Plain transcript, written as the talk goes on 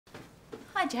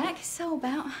Hi, Jack. So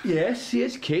about... Yes,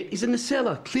 Kate. He's in the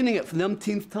cellar, cleaning it for the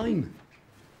umpteenth time.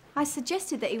 I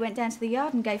suggested that he went down to the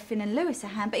yard and gave Finn and Lewis a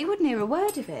hand, but he wouldn't hear a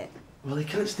word of it. Well, he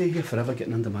can't stay here forever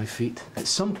getting under my feet. At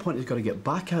some point, he's got to get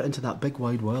back out into that big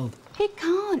wide world. He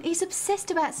can't. He's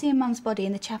obsessed about seeing Mum's body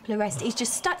in the chapel arrest. He's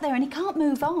just stuck there and he can't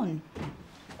move on.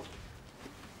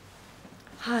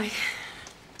 Hi.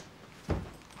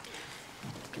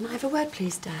 Can I have a word,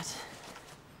 please, Dad?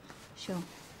 Sure.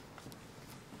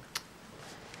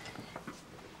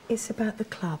 It's about the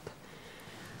club.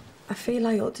 I feel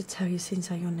I ought to tell you since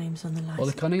your name's on the licence.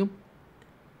 Ollie Cunningham?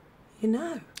 You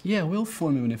know? Yeah, Will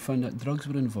phoned me when he found out drugs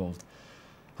were involved.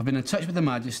 I've been in touch with the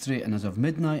magistrate, and as of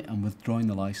midnight, I'm withdrawing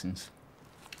the licence.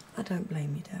 I don't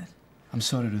blame you, Dad. I'm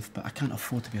sorry, Ruth, but I can't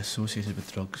afford to be associated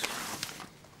with drugs.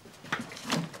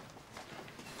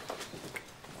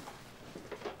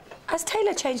 Has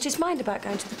Taylor changed his mind about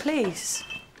going to the police?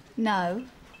 No.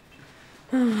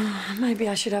 Maybe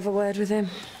I should have a word with him.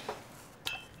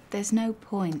 There's no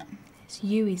point. It's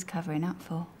you he's covering up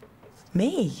for.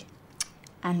 Me?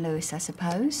 And Lewis, I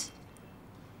suppose.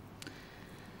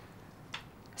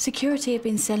 Security had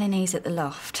been selling these at the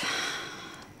loft.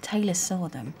 Taylor saw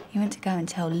them. He went to go and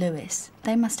tell Lewis.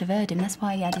 They must have heard him. That's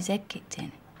why he had his head kicked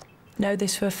in. Know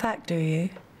this for a fact, do you?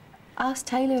 Ask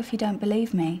Taylor if you don't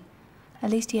believe me. At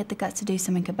least he had the guts to do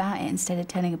something about it instead of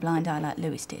turning a blind eye like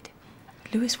Lewis did.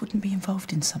 Lewis wouldn't be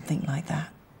involved in something like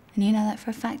that. And you know that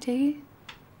for a fact, do you?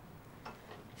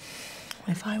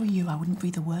 If I were you, I wouldn't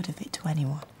breathe a word of it to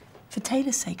anyone. For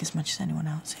Taylor's sake as much as anyone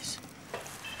else's.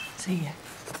 See ya.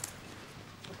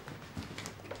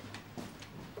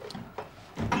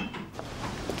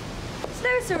 Is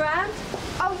Lewis around?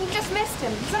 Oh, you just missed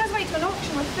him. He's on his way to an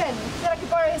auction with Finn. He said I could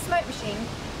borrow his smoke machine.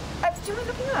 Do you want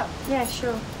to look him up? Yeah,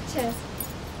 sure. Cheers.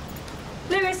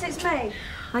 Lewis, it's me.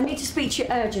 I need to speak to you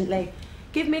urgently.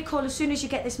 Give me a call as soon as you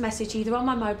get this message, either on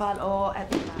my mobile or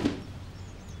at the bank.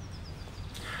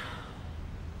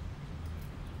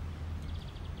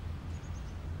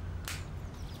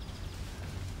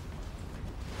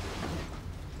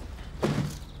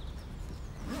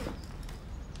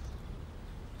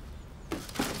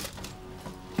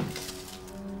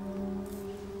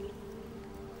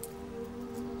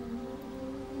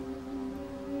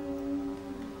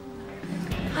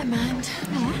 Hi, Mand.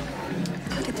 Yeah?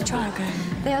 How did the trial go?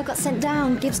 They all got sent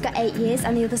down. Gibbs got 8 years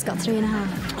and the others got 3.5.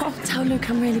 Oh, tell Luke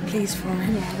I'm really pleased for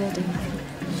him. Yeah, will do.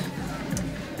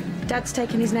 Dad's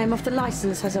taken his name off the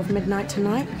licence as of midnight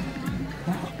tonight.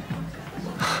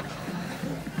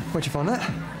 Where'd you find that?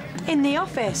 In the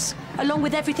office, along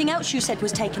with everything else you said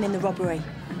was taken in the robbery.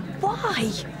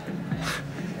 Why?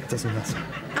 Doesn't matter.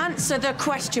 Answer the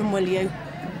question, will you?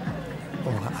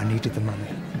 All right, I needed the money.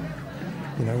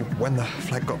 You know, when the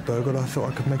flat got burgled, I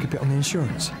thought I could make a bit on the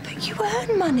insurance. But you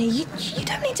earn money. You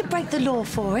don't need to break the law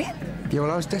for it. Yeah,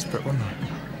 well, I was desperate, wasn't I?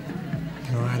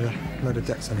 You know, I had a load of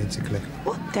debts I needed to clear.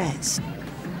 What debts?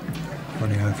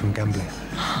 Money I owed from gambling.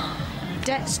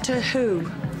 Debts to who?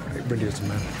 It really doesn't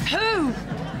matter. Who?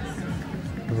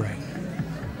 Lorraine.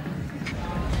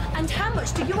 And how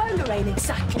much do you owe Lorraine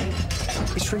exactly?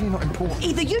 It's really not important.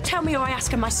 Either you tell me or I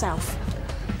ask her myself.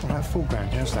 All right, £4,000,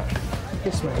 how's that?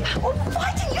 Yes, mate. Oh,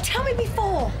 why didn't you tell me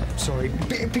before? Sorry,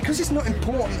 because it's not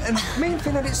important, and me and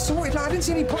Finn had it sorted. Like, I didn't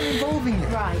see any point involving you.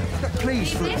 Right. Look,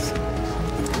 please, Ruth.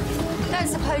 Don't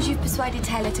suppose you've persuaded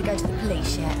Taylor to go to the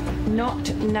police yet?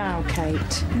 Not now,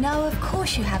 Kate. No, of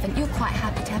course you haven't. You're quite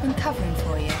happy to have him covering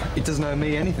for you. It doesn't owe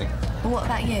me anything. Well, what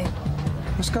about you?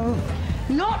 What's going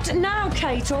on? Not now,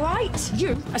 Kate, all right?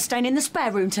 You are staying in the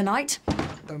spare room tonight.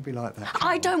 Don't be like that.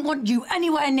 I don't want you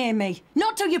anywhere near me.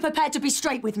 Not till you're prepared to be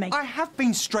straight with me. I have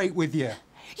been straight with you.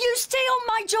 You steal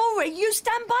my jewellery. You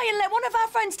stand by and let one of our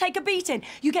friends take a beating.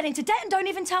 You get into debt and don't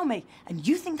even tell me. And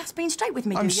you think that's being straight with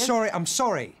me, do you? I'm sorry. I'm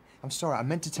sorry. I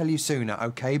meant to tell you sooner,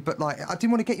 OK? But, like, I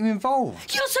didn't want to get you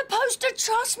involved. You're supposed to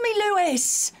trust me,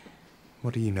 Lewis.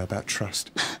 What do you know about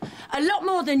trust? A lot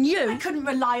more than you. I couldn't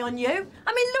rely on you.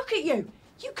 I mean, look at you.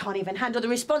 You can't even handle the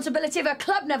responsibility of a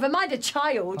club, never mind a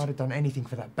child. I'd have done anything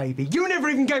for that baby. You never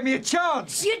even gave me a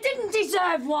chance! You didn't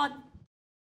deserve one.